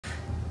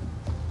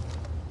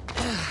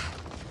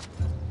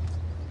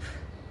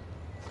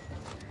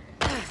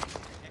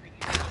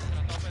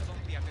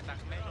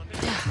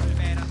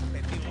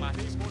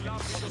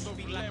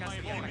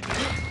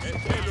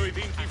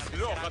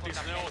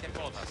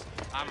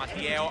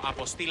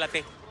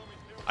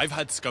I've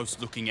had scouts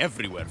looking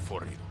everywhere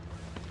for you.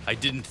 I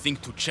didn't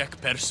think to check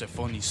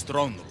Persephone's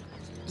throne room.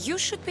 You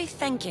should be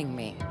thanking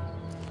me.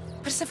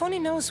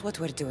 Persephone knows what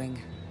we're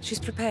doing. She's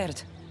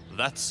prepared.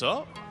 That's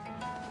so?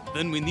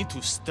 Then we need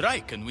to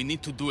strike, and we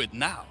need to do it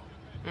now.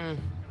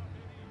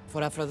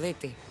 For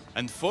Aphrodite.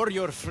 And for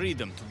your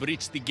freedom to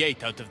breach the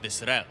gate out of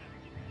this realm.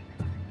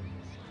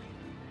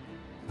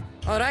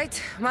 All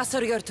right,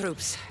 muster your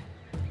troops.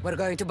 We're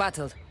going to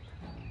battle.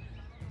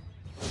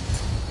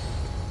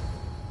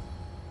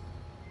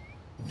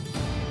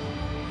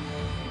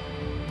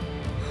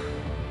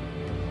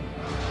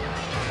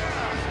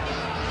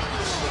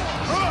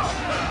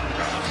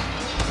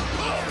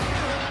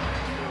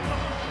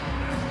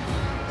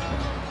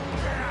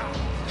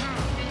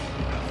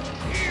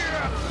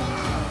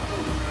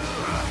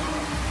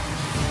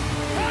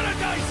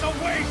 Paradise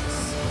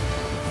awaits!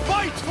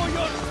 Fight for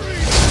your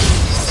freedom!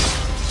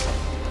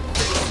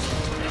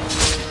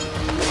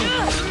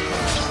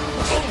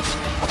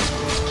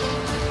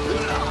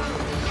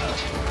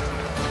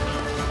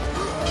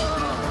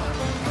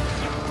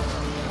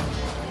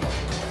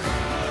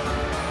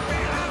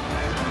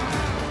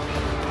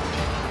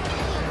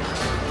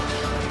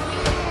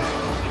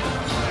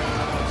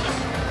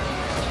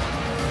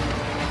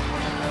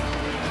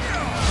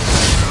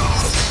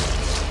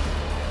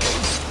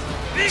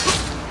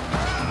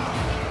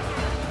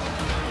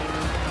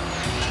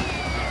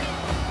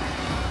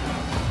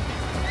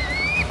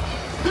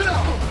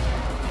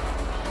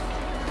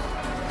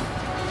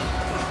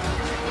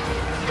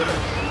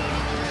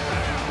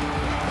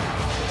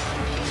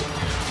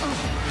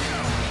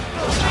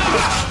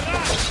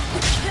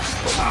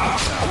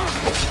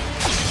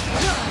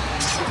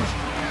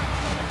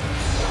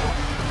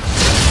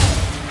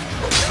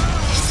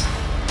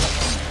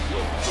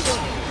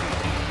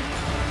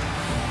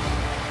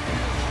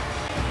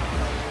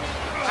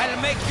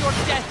 I'll make your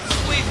death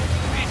swift,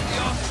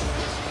 Alexios.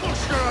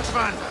 Push your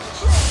advantage!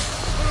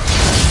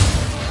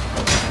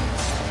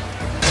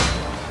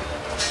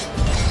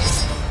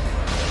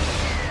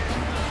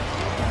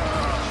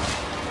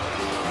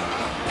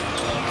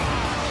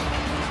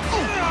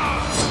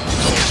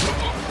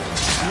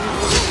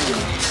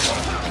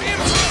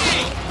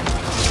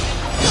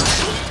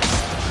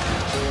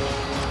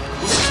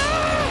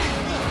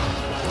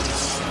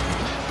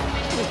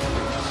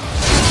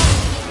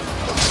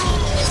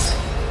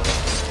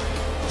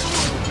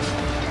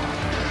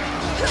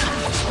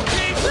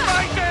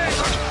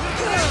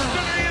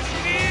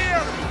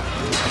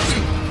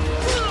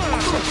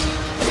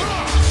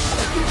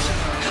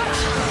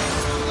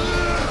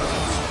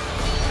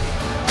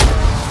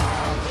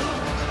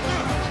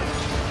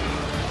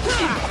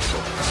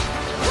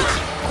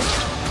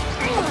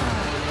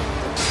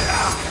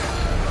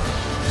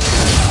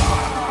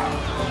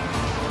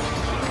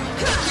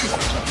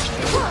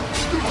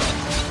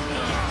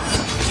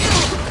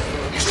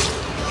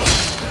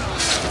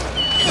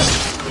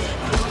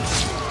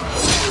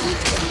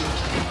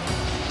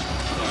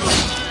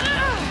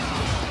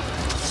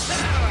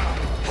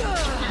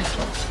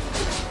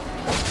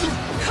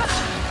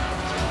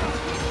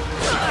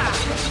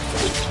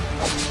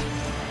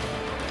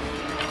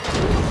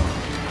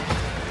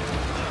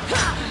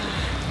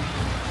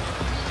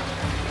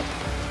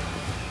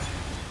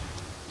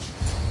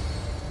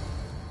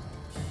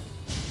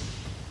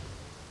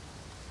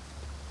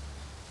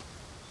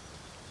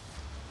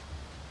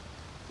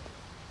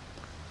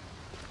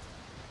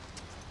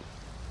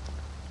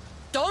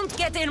 Don't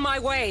get in my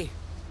way!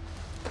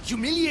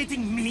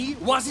 Humiliating me?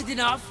 Was it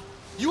enough?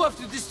 You have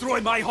to destroy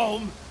my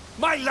home,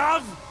 my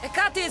love!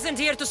 Hecate isn't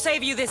here to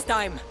save you this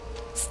time.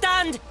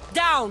 Stand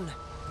down!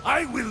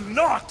 I will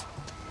not!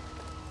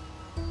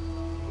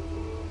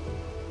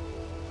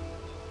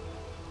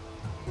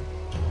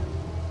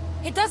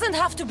 It doesn't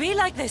have to be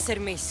like this,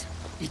 Hermes.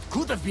 It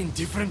could have been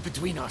different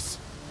between us.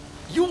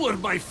 You were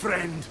my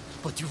friend,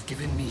 but you've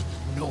given me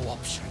no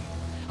option.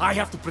 I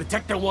have to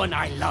protect the one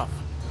I love.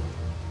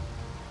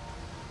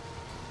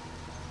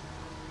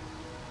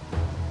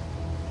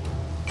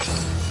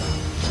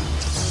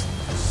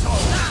 So,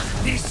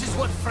 this is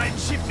what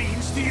friendship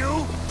means to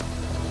you?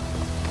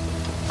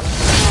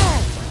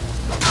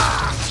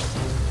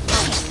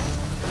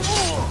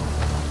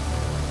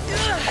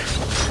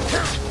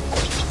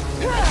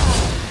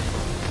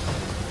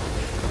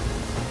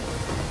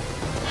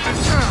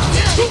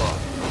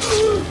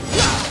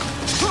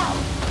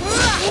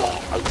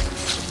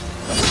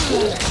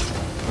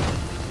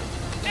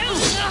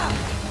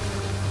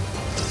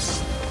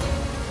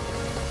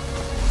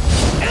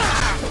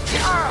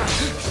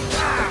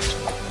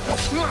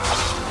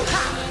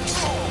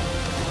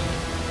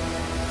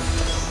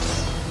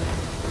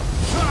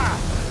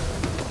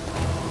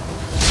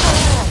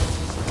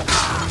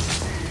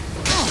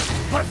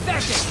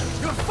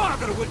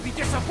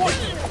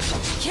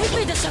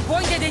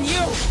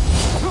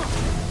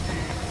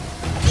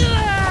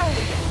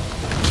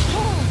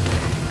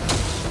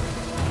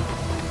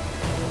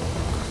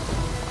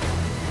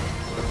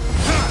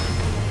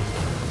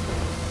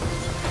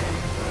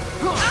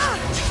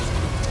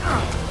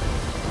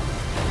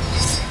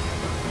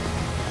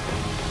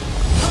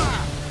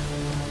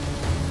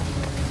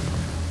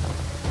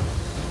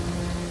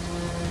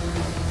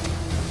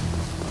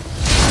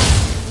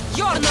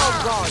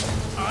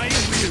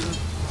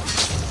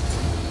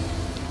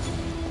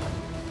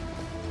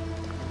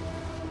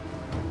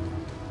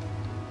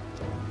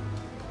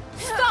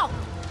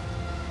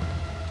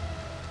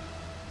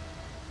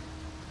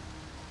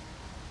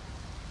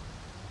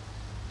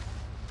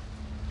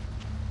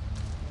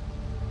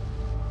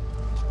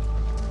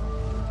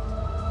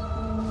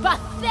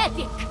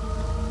 pathetic!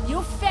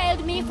 You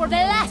failed me for the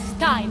last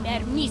time,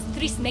 Hermes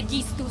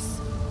Trismegistus.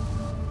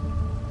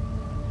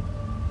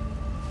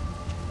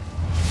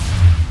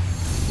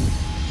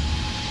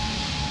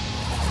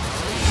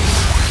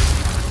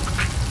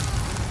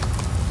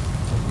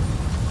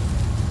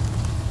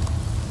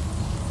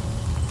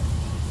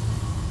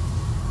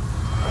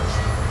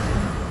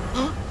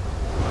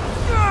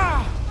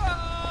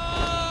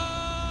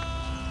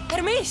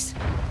 Hermes!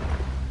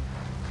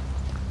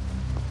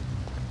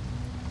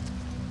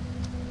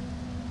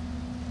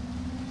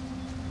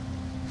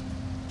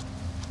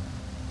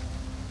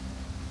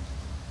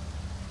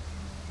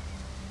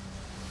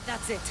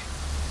 That's it.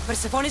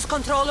 Persephone's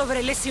control over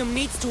Elysium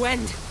needs to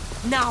end.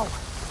 Now!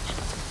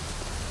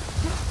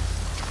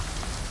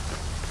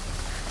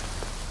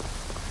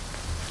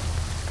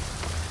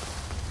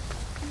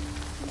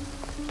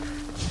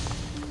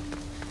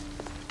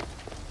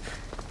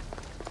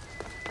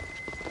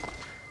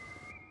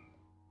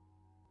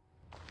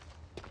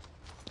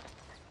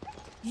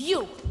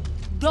 You!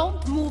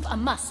 Don't move a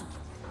muscle.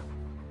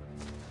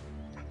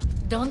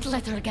 Don't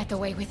let her get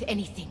away with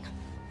anything.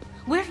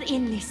 We're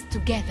in this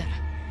together.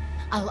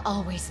 I'll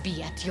always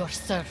be at your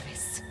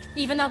service.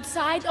 Even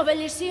outside of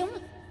Elysium?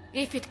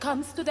 If it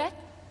comes to that?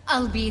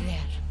 I'll be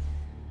there.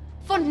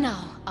 For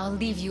now, I'll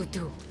leave you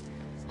two.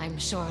 I'm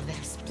sure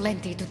there's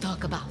plenty to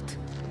talk about.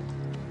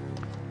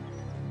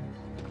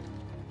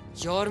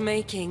 You're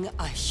making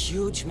a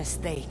huge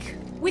mistake.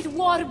 With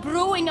war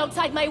brewing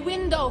outside my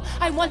window,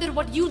 I wonder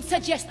what you'd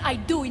suggest I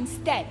do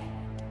instead.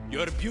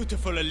 Your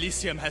beautiful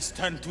Elysium has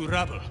turned to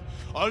rubble,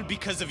 all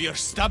because of your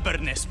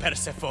stubbornness,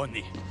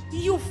 Persephone.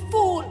 You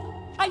fool!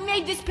 I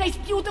made this place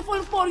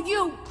beautiful for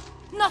you!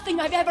 Nothing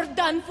I've ever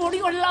done for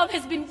your love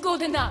has been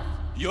good enough!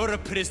 You're a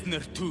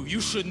prisoner too.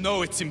 You should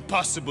know it's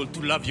impossible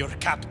to love your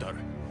captor.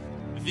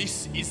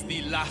 This is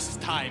the last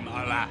time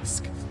I'll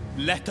ask.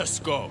 Let us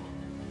go.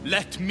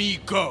 Let me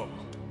go.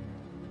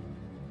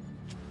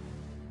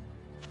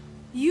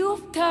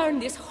 You've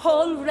turned this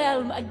whole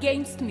realm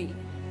against me.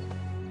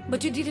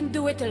 But you didn't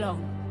do it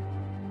alone.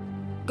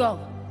 Go.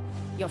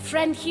 Your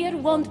friend here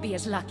won't be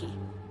as lucky.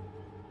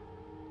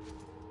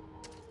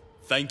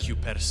 Thank you,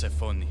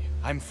 Persephone.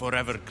 I'm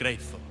forever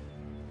grateful.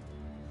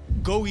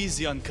 Go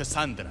easy on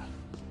Kassandra.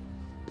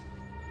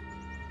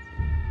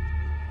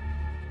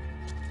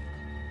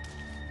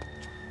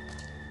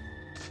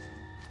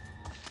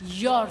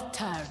 Your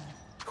turn.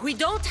 We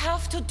don't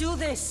have to do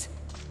this.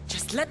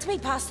 Just let me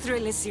pass through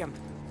Elysium.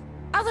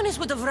 Adonis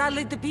would have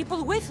rallied the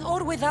people with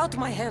or without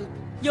my help.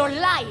 You're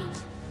lying!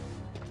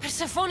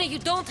 Persephone, you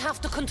don't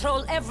have to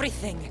control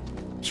everything.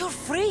 You're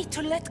free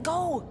to let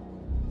go.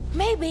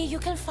 Maybe you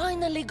can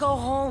finally go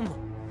home.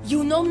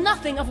 You know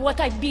nothing of what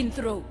I've been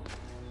through.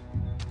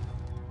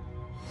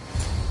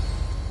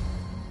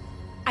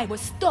 I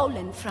was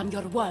stolen from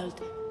your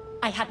world.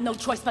 I had no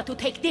choice but to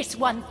take this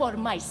one for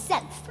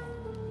myself.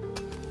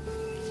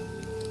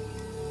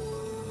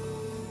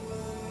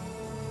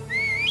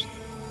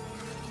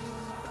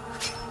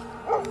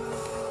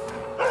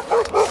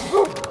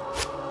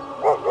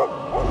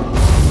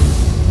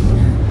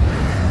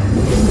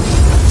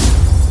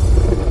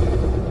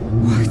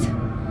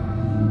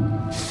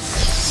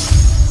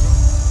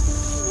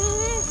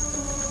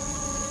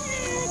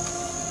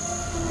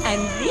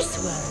 And this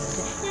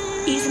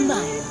world is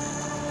mine,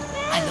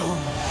 alone.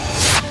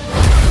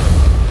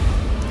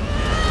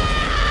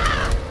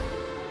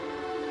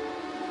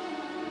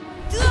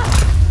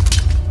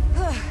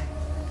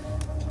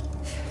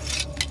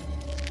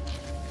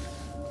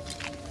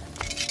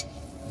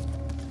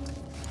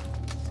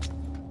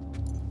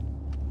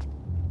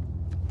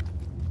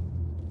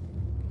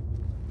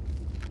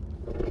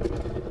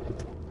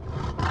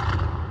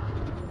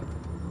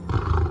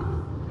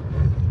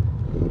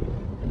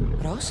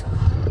 Rose?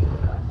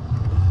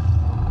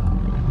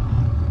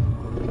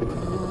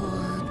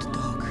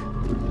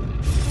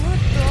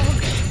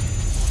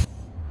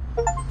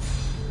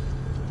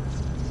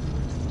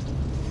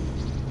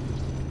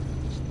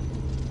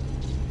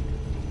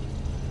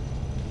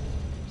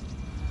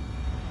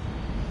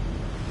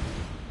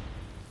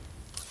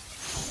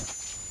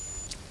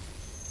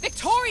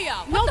 Victoria!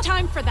 No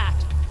time for that!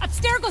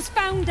 Abstergo's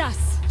found us!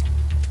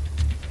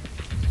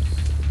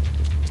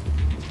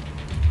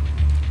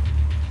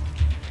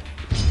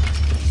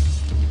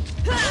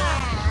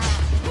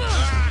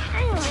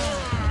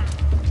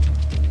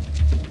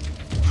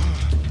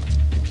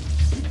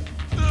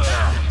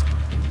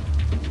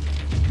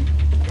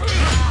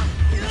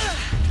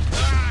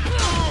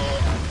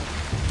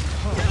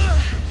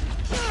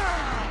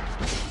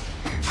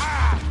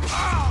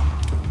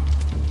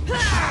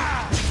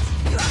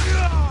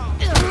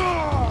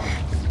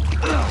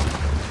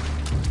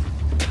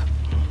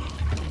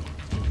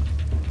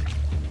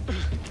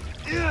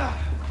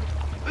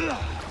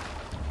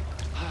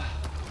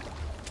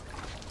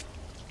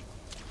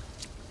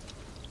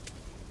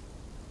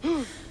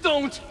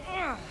 Don't!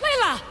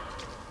 Layla!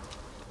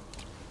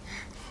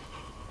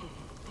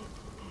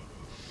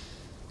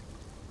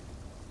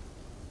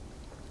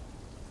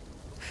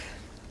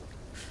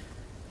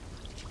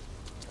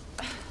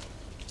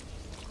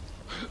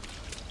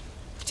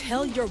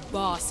 tell your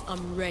boss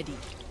I'm ready.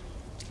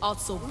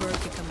 Also, Bird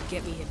can come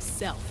get me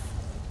himself.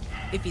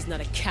 If he's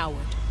not a coward.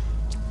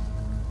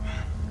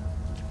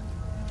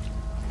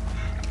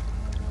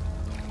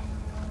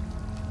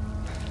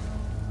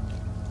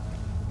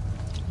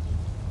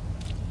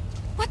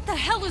 What the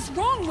hell is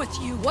wrong with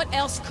you? What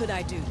else could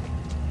I do?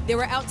 They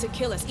were out to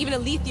kill us. Even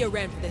Alexios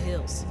ran for the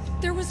hills.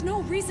 There was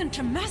no reason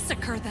to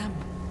massacre them.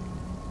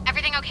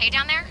 Everything okay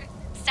down there?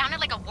 Sounded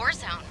like a war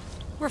zone.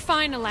 We're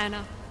fine,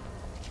 Alana.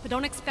 But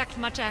don't expect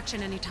much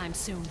action anytime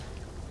soon.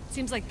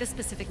 Seems like this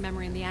specific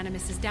memory in the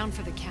Animus is down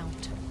for the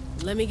count.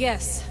 Let me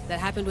guess.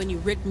 That happened when you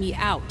ripped me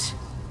out.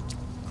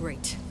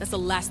 Great. That's the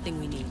last thing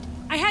we need.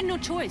 I had no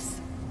choice.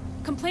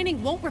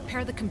 Complaining won't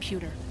repair the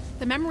computer.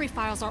 The memory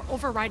files are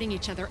overriding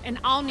each other, and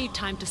I'll need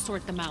time to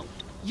sort them out.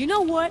 You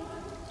know what?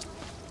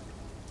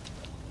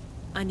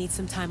 I need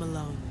some time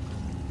alone.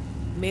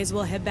 May as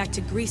well head back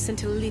to Greece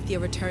until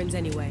Alexios returns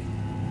anyway.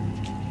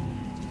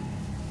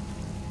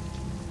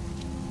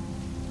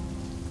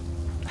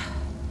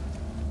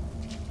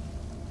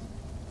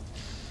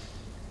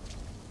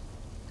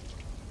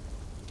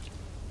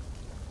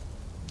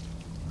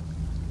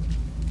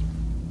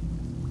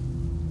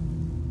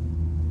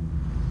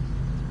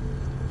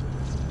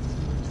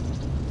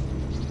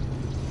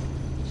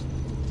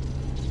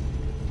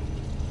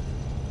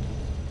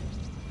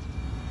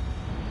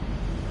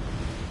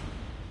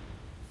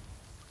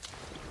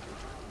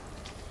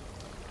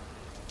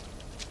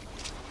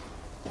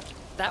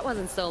 That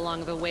wasn't so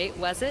long of a wait,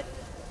 was it?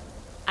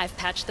 I've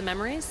patched the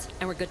memories,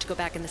 and we're good to go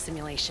back in the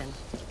simulation.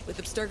 With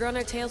Abstergo on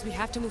our tails, we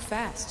have to move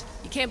fast.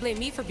 You can't blame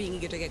me for being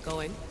eager to get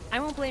going. I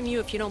won't blame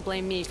you if you don't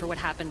blame me for what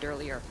happened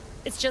earlier.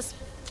 It's just,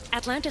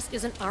 Atlantis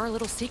isn't our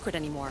little secret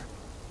anymore.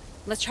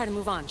 Let's try to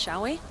move on,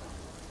 shall we?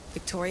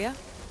 Victoria,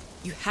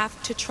 you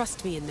have to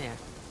trust me in there.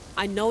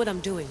 I know what I'm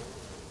doing.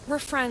 We're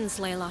friends,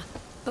 Layla.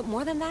 But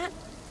more than that,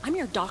 I'm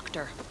your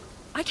doctor.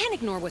 I can't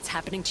ignore what's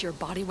happening to your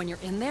body when you're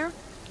in there.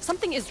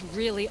 Something is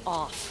really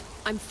off.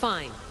 I'm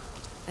fine.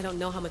 I don't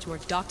know how much more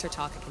doctor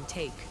talk I can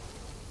take.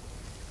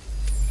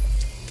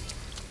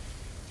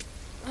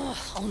 Ugh,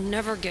 I'll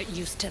never get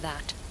used to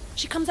that.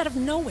 She comes out of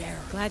nowhere.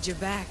 Glad you're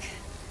back.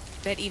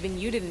 Bet even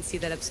you didn't see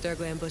that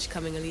Abstergo ambush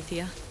coming,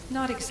 Alexios.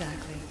 Not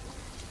exactly.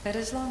 But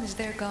as long as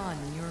they're gone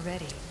and you're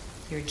ready,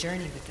 your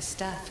journey with the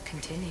staff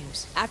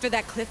continues. After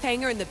that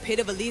cliffhanger in the pit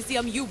of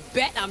Elysium, you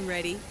bet I'm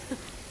ready.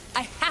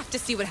 I have to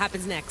see what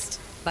happens next.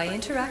 By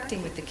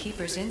interacting with the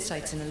Keeper's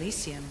insights in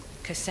Elysium,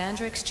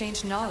 Kassandra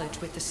exchanged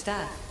knowledge with the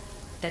staff.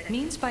 That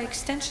means by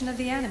extension of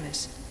the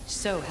Animus.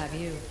 So have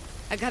you.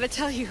 I gotta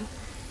tell you,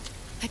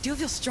 I do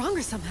feel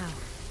stronger somehow.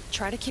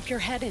 Try to keep your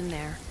head in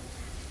there.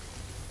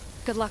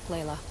 Good luck,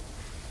 Layla.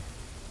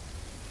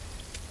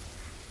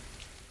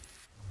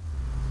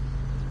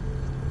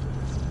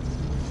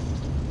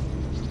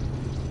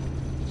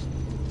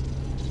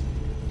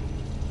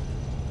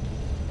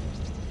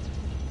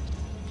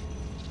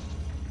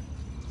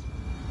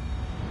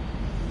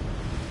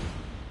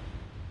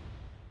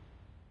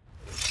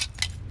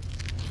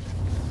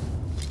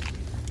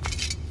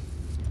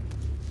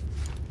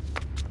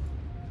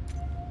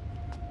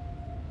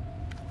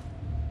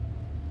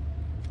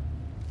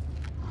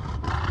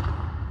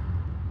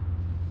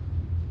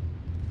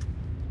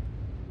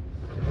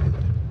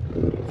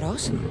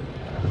 Ross? Good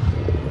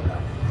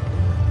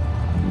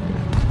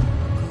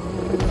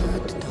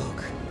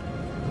dog.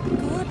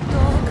 Good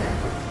dog.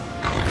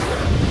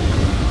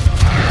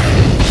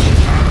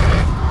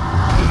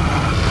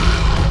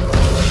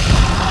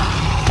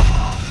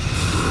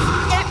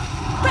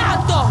 Bad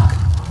dog!